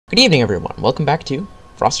Good evening, everyone. Welcome back to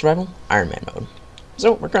Frost Survival Ironman mode.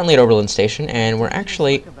 So, we're currently at Overland Station, and we're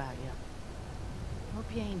actually... Hope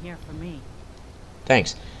you ain't here for me.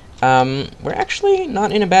 Thanks. We're actually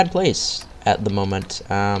not in a bad place at the moment.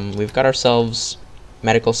 We've got ourselves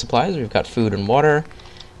medical supplies, we've got food and water.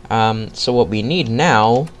 So what we need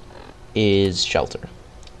now is shelter.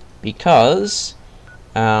 Because,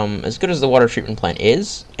 as good as the water treatment plant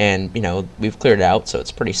is, and, you know, we've cleared it out, so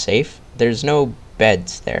it's pretty safe, there's no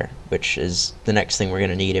beds there, which is the next thing we're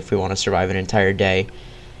going to need if we want to survive an entire day.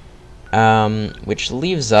 Which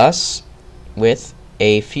leaves us with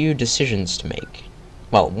a few decisions to make.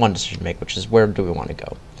 Well, one decision to make, which is where do we want to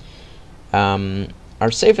go.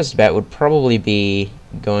 Our safest bet would probably be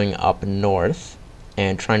going up north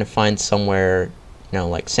and trying to find somewhere, you know,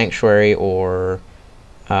 like Sanctuary or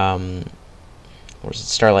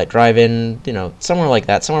Starlight Drive-In, you know, somewhere like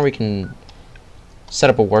that, somewhere we can set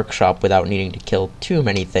up a workshop without needing to kill too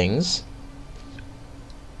many things,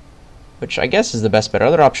 which I guess is the best bet. Our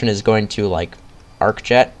other option is going to, like,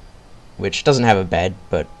 ArcJet, which doesn't have a bed,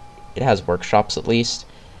 but it has workshops at least,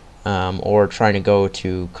 or trying to go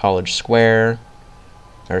to College Square,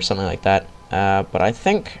 or something like that. But I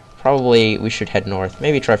think probably we should head north,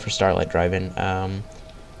 maybe try for Starlight Drive-In.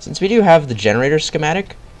 Since we do have the generator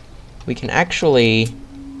schematic, we can actually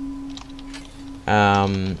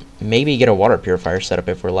maybe get a water purifier set up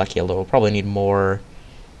if we're lucky, although we'll probably need more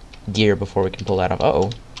gear before we can pull that off.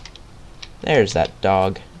 Uh-oh. There's that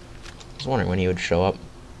dog. I was wondering when he would show up.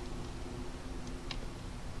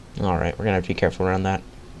 Alright, we're gonna have to be careful around that.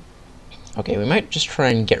 Okay, we might just try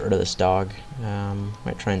and get rid of this dog.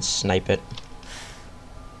 Might try and snipe it.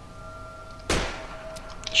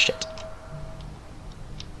 Shit.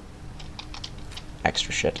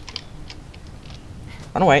 Extra shit.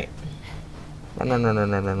 Run away. Run, run, run,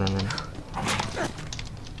 run, run, run, run, run.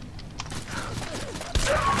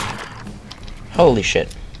 Holy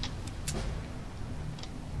shit.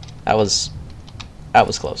 That was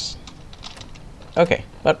close. Okay,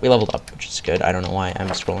 but we leveled up, which is good. I don't know why I'm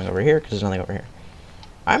scrolling over here, because there's nothing over here.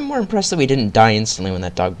 I'm more impressed that we didn't die instantly when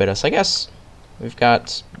that dog bit us. I guess we've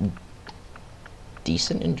got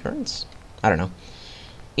decent endurance? I don't know.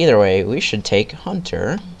 Either way, we should take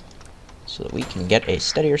Hunter, so that we can get a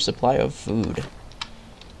steadier supply of food.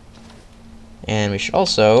 And we should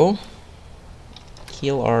also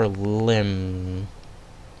heal our limb.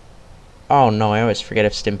 Oh no, I always forget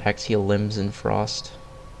if Stimpaks heal limbs in Frost.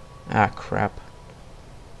 Ah, crap.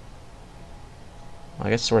 Well, I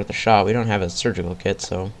guess it's worth a shot. We don't have a surgical kit,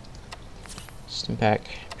 so... Stimpak,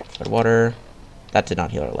 purified water. That did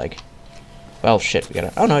not heal our leg. Well, shit, we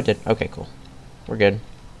gotta... Oh no, it did. Okay, cool. We're good.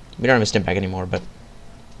 We don't have a Stimpak anymore, but...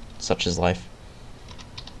 such is life.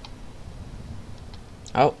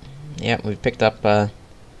 Oh, yeah, we've picked up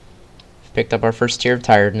our first tier of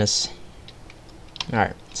tiredness.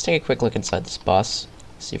 Alright, let's take a quick look inside this bus.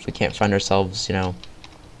 See if we can't find ourselves, you know,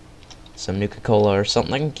 some Nuka-Cola or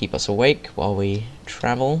something. Keep us awake while we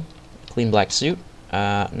travel. Clean black suit.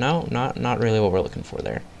 No, not really what we're looking for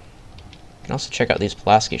there. We can also check out these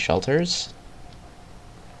Pulaski shelters.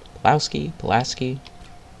 Pulaski.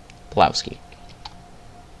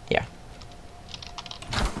 Yeah.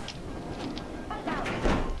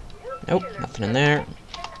 Nope, nothing in there.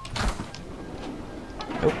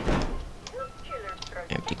 Nope.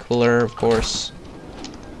 Empty cooler, of course.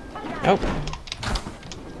 Nope.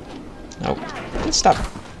 Nope. Please stop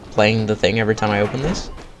playing the thing every time I open this.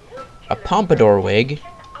 A pompadour wig.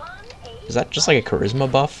 Is that just like a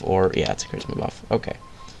charisma buff? Or, yeah, it's a charisma buff. Okay.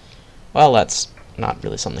 Well, that's not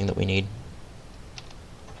really something that we need.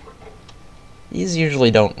 These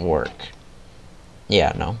usually don't work.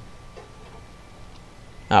 Yeah, no.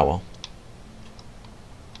 Oh, well.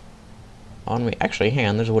 Actually, hang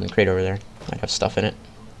on, there's a wooden crate over there. Might have stuff in it.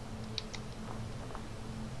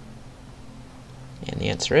 And the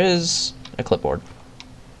answer is a clipboard.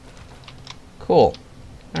 Cool.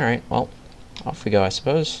 Alright, well, off we go, I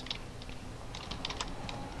suppose.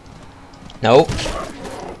 Nope.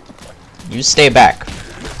 You stay back.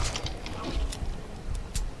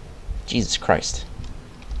 Jesus Christ.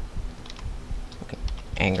 Fucking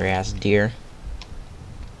angry ass deer.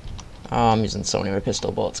 Oh, I'm using so many of my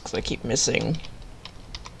pistol bullets because I keep missing.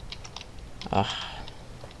 I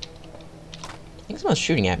think someone's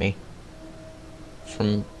shooting at me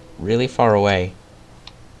from really far away.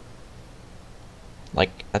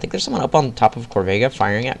 Like, I think there's someone up on top of Corvega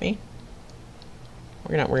firing at me.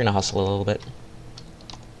 We're gonna hustle a little bit.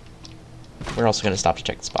 We're also gonna stop to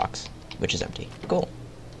check this box, which is empty. Cool.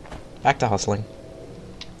 Back to hustling.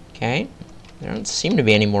 Okay. There don't seem to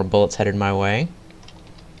be any more bullets headed my way.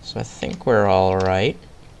 So I think we're alright.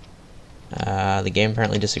 The game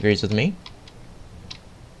apparently disagrees with me.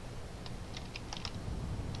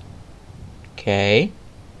 Okay.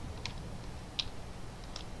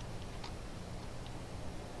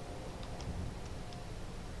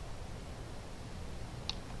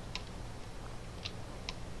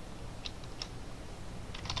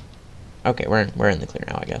 Okay, we're in the clear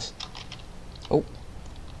now, I guess. Oh,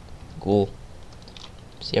 ghoul.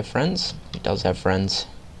 Does he have friends? He does have friends.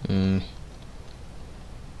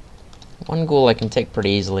 One ghoul I can take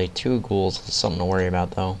pretty easily. 2 ghouls is something to worry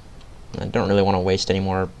about, though. I don't really want to waste any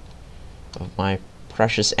more of my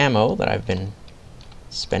precious ammo that I've been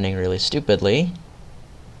spending really stupidly.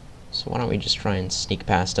 So why don't we just try and sneak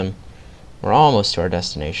past him? We're almost to our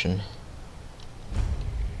destination.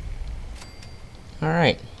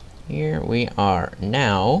 Alright, here we are.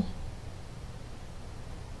 Now,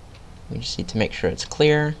 we just need to make sure it's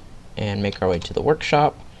clear and make our way to the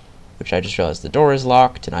workshop, which I just realized the door is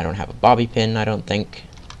locked and I don't have a bobby pin, I don't think.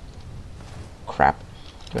 Crap.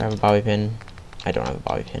 Do I have a bobby pin? I don't have a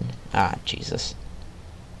bobby pin. Ah, Jesus.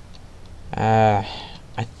 I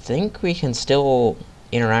think we can still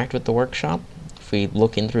interact with the workshop if we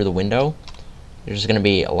look in through the window. There's going to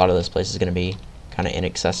be, a lot of this place is going to be kind of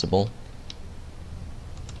inaccessible.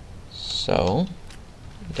 So,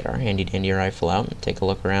 get our handy dandy rifle out and take a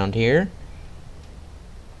look around here.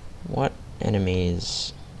 What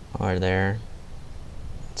enemies are there?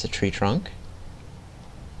 It's a tree trunk.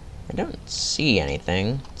 I don't see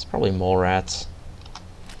anything. It's probably mole rats.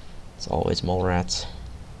 It's always mole rats.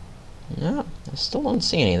 No, I still don't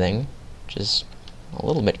see anything, which is a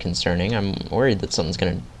little bit concerning. I'm worried that something's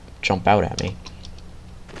gonna jump out at me.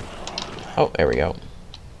 Oh, there we go.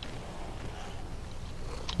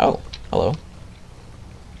 Oh, hello.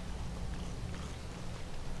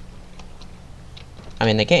 I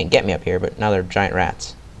mean, they can't get me up here, but now they're giant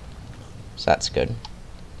rats. So that's good. Can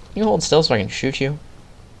you hold still so I can shoot you?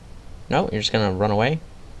 No, you're just gonna run away?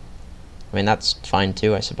 I mean, that's fine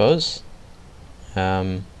too, I suppose.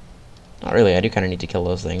 Not really, I do kind of need to kill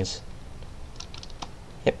those things.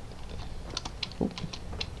 Yep. Ooh.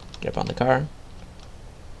 Get up on the car.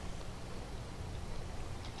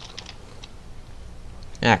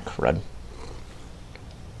 Ah, crud.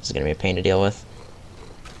 This is gonna be a pain to deal with.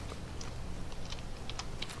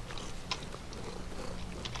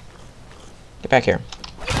 Get back here.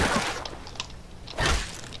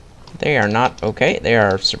 They are not okay. They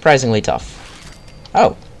are surprisingly tough.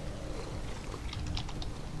 Oh.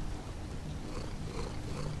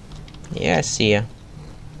 Yeah, I see ya.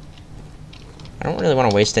 I don't really want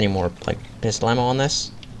to waste any more, like, pistol ammo on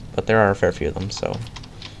this, but there are a fair few of them, so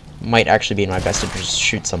it might actually be in my best interest to just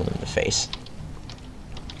shoot some of them in the face.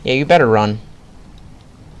 Yeah, you better run.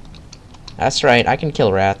 That's right, I can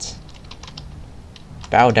kill rats.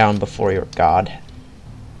 Bow down before your god.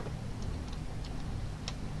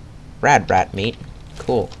 Rad rat meat.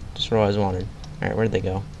 Cool. Just what I always wanted. Alright, where did they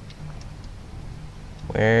go?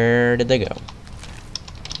 Where did they go?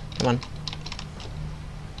 Come on.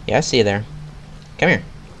 Yeah, I see you there. Come here.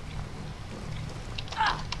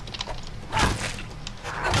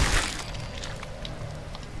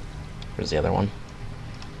 Where's the other one?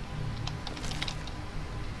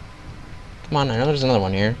 Come on, I know there's another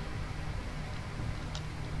one here.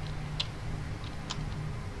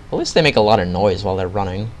 At least they make a lot of noise while they're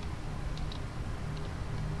running.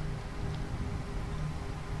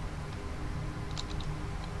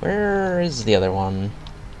 Where is the other one?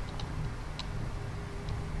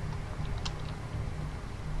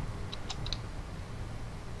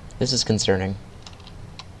 This is concerning.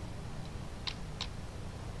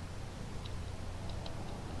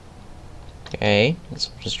 Okay, let's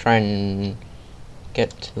just try and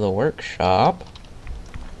get to the workshop.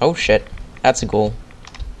 Oh shit, that's a ghoul.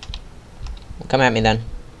 Well, come at me then.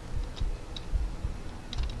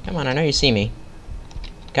 Come on, I know you see me.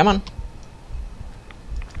 Come on.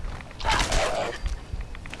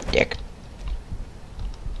 Dick.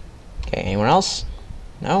 Okay, anyone else?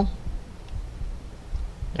 No?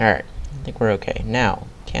 Alright, I think we're okay. Now,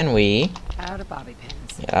 can we... Out of bobby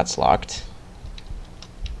pins. Yeah, that's locked.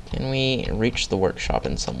 Can we reach the workshop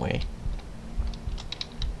in some way?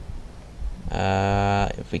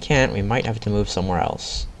 If we can't, we might have to move somewhere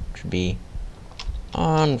else, which would be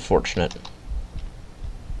unfortunate.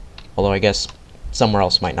 Although I guess somewhere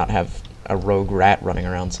else might not have a rogue rat running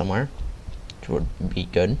around somewhere, which would be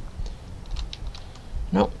good.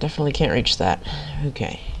 Nope, definitely can't reach that.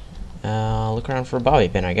 Okay. Look around for a bobby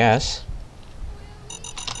pin, I guess.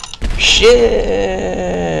 Shit!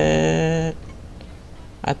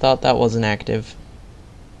 I thought that wasn't active.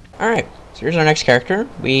 Alright, so here's our next character.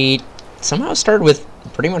 We somehow started with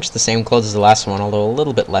pretty much the same clothes as the last one, although a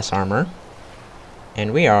little bit less armor.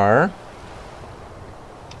 And we are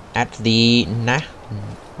at the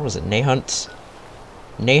what was it? Nahant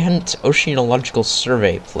Oceanological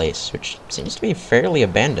Survey place, which seems to be fairly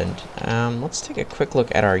abandoned. Let's take a quick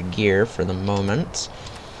look at our gear for the moment.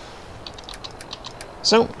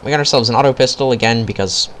 So, we got ourselves an auto pistol, again,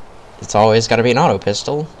 because it's always got to be an auto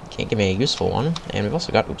pistol. Can't give me a useful one. And we've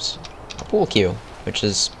also got, oops, a pool cue, which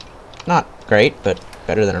is not great, but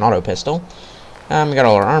better than an auto pistol. We got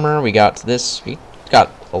all our armor, we got this, we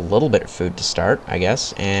got a little bit of food to start, I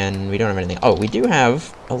guess, and we don't have anything. Oh, we do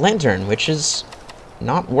have a lantern, which is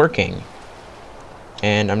not working.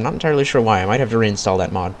 And I'm not entirely sure why. I might have to reinstall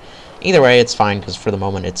that mod. Either way, it's fine, because for the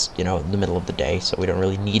moment it's, you know, in the middle of the day, so we don't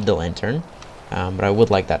really need the lantern. But I would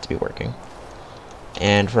like that to be working.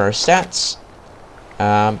 And for our stats,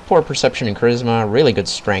 poor perception and charisma, really good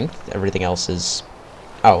strength. Everything else is...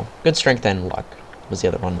 Oh, good strength and luck was the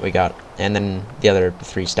other one that we got. And then the other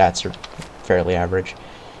 3 stats are fairly average.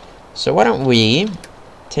 So why don't we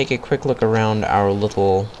take a quick look around our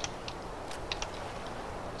little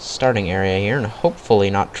starting area here and hopefully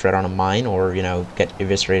not tread on a mine or, you know, get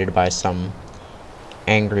eviscerated by some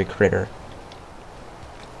angry critter.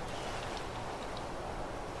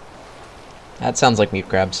 That sounds like mute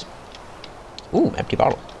crabs. Ooh, empty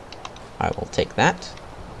bottle. I will take that.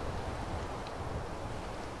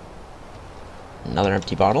 Another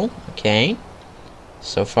empty bottle. Okay.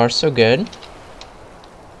 So far, so good.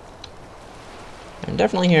 I'm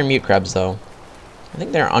definitely hearing mute crabs, though. I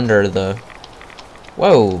think they're under the...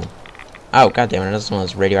 Whoa! Oh, goddammit, that's one of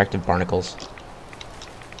those radioactive barnacles.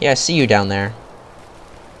 Yeah, I see you down there.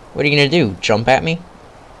 What are you gonna do? Jump at me?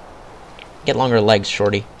 Get longer legs,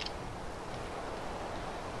 shorty.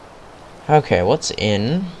 Okay, what's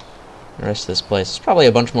in the rest of this place? There's probably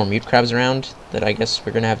a bunch more mute crabs around that I guess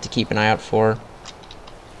we're gonna have to keep an eye out for.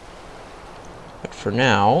 But for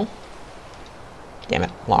now... Damn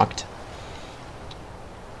it, locked.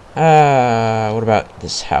 What about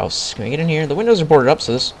this house? Can we get in here? The windows are boarded up,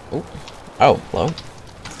 so this... Ooh. Oh, hello.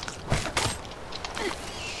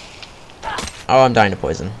 Oh, I'm dying to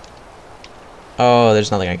poison. Oh, there's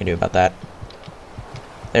nothing I can do about that.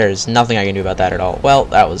 There's nothing I can do about that at all. Well,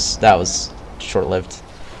 that was short-lived.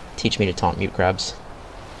 Teach me to taunt mute crabs.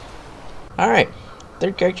 Alright,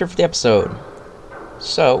 3rd character for the episode.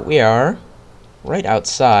 So, we are right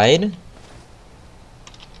outside...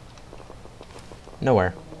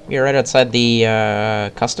 Nowhere. We are right outside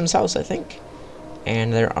the customs house, I think.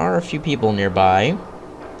 And there are a few people nearby.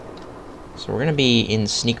 So we're going to be in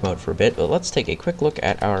sneak mode for a bit, but let's take a quick look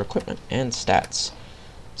at our equipment and stats.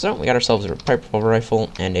 So, we got ourselves a pipe rifle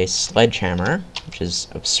and a sledgehammer, which is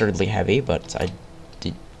absurdly heavy, but I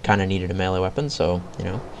kind of needed a melee weapon, so, you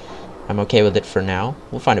know, I'm okay with it for now.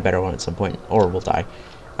 We'll find a better one at some point, or we'll die.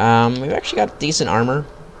 We've actually got decent armor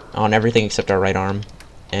on everything except our right arm,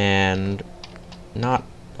 and not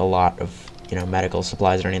a lot of, you know, medical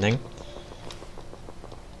supplies or anything.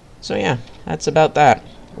 So yeah, that's about that.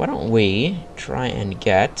 Why don't we try and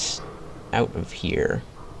get out of here?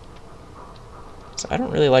 So I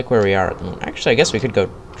don't really like where we are at the moment. Actually, I guess we could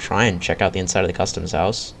go try and check out the inside of the customs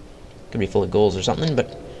house. Could be full of ghouls or something,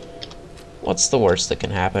 but what's the worst that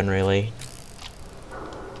can happen, really?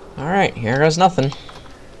 Alright, here goes nothing.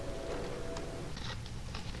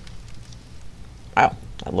 Wow,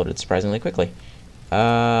 that loaded surprisingly quickly.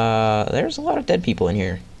 There's a lot of dead people in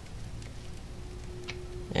here.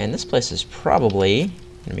 And this place is probably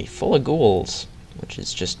going to be full of ghouls, which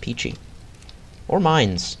is just peachy. Or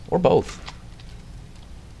mines, or both.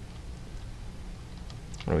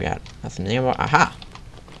 What do we got? Nothing new. Aha!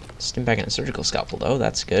 Stim back in a surgical scalpel, though.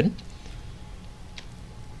 That's good.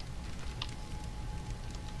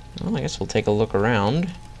 Well, I guess we'll take a look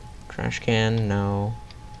around. Trash can, no.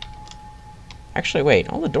 Actually, wait.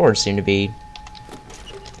 All the doors seem to be,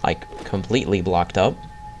 like, completely blocked up.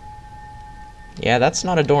 Yeah, that's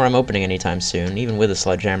not a door I'm opening anytime soon, even with a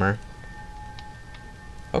sledgehammer.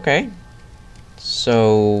 Okay.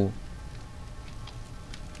 So...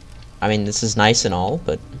 I mean, this is nice and all,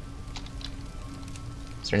 but...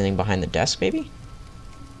 Is there anything behind the desk, maybe?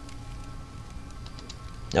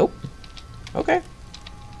 Nope. Okay.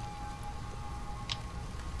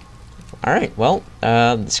 Alright, well,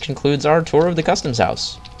 this concludes our tour of the customs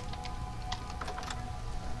house.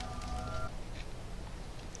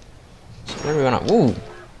 So where do we want to... Ooh!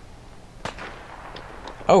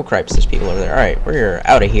 Oh, cripes, there's people over there. Alright, we're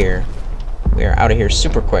out of here. We are out of here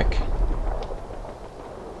super quick.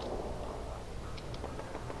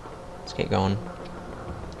 Let's get going.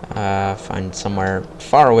 Find somewhere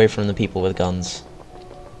far away from the people with guns.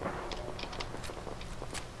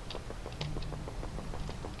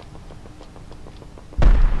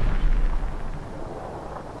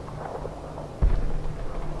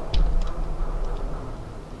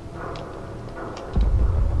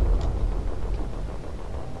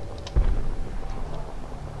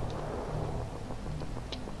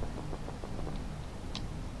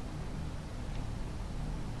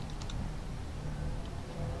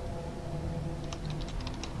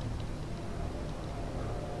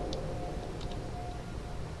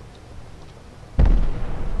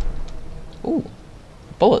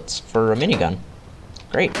 bullets for a minigun.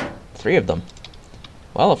 Great. 3 of them.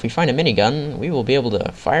 Well, if we find a minigun, we will be able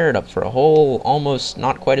to fire it up for a whole, almost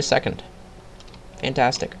not quite a second.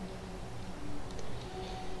 Fantastic.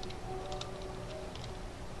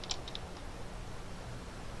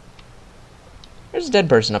 There's a dead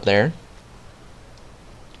person up there.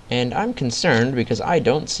 And I'm concerned because I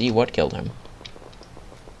don't see what killed him.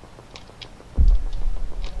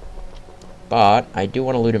 But I do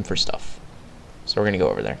want to loot him for stuff. So we're going to go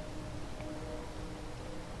over there.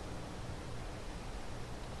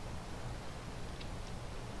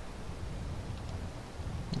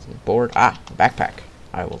 Board. Ah, backpack.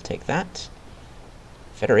 I will take that.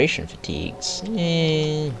 Federation fatigues.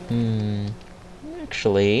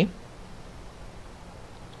 Actually,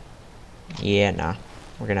 yeah, nah.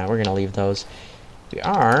 We're gonna leave those. We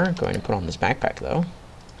are going to put on this backpack though.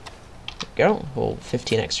 There we go. Hold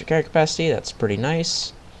 15 extra carry capacity. That's pretty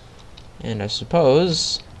nice. And I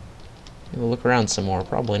suppose we'll look around some more.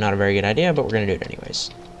 Probably not a very good idea, but we're gonna do it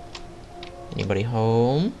anyways. Anybody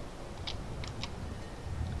home?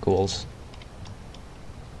 Ghouls.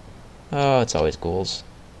 Oh, it's always ghouls.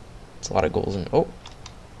 It's a lot of ghouls. And oh,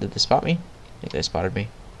 did they spot me? I think they spotted me.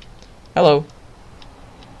 Hello.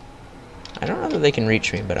 I don't know that they can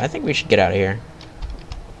reach me, but I think we should get out of here.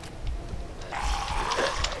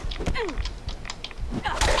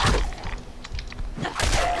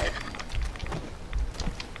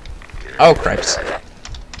 Oh, cripes.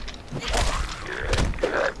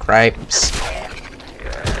 Cripes.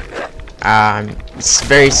 I'm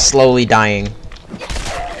very slowly dying.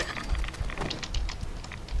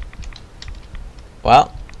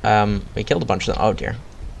 Well, we killed a bunch of them. Oh, dear.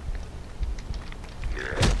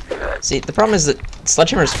 See, the problem is that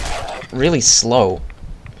Sledgehammer's really slow.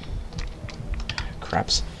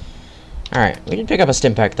 Craps. Alright, we did pick up a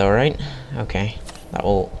stim pack, though, right? Okay. That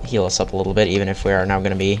will heal us up a little bit, even if we are now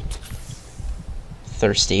going to be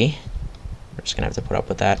thirsty. We're just going to have to put up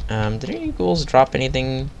with that. Did any ghouls drop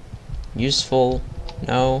anything useful?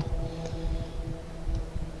 No.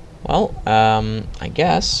 Well, I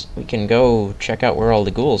guess we can go check out where all the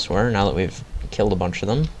ghouls were, now that we've killed a bunch of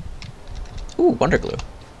them. Ooh, wonder glue.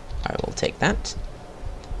 I will take that.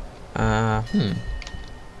 Why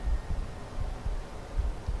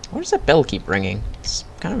does that bell keep ringing? It's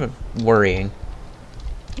kind of worrying.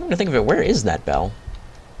 I'm gonna think of it, where is that bell?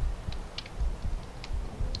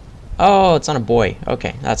 Oh, it's on a buoy.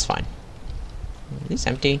 Okay, that's fine. Are these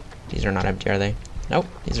empty? These are not empty, are they? Nope,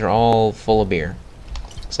 these are all full of beer.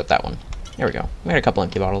 Except that one. There we go. We got a couple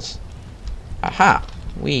empty bottles. Aha!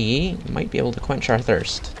 We might be able to quench our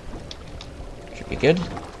thirst. Should be good.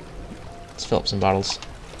 Let's fill up some bottles.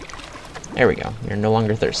 There we go. You're no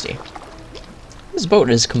longer thirsty. This boat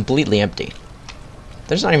is completely empty.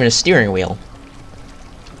 There's not even a steering wheel.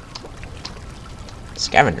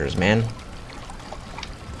 Scavengers, man.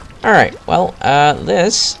 Alright, well,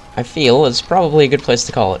 this, I feel, is probably a good place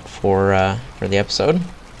to call it for the episode.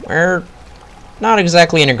 We're not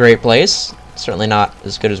exactly in a great place. Certainly not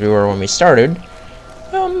as good as we were when we started.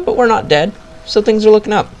 But we're not dead, so things are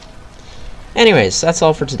looking up. Anyways, that's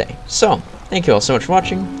all for today. So, thank you all so much for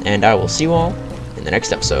watching, and I will see you all in the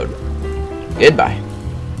next episode. Goodbye.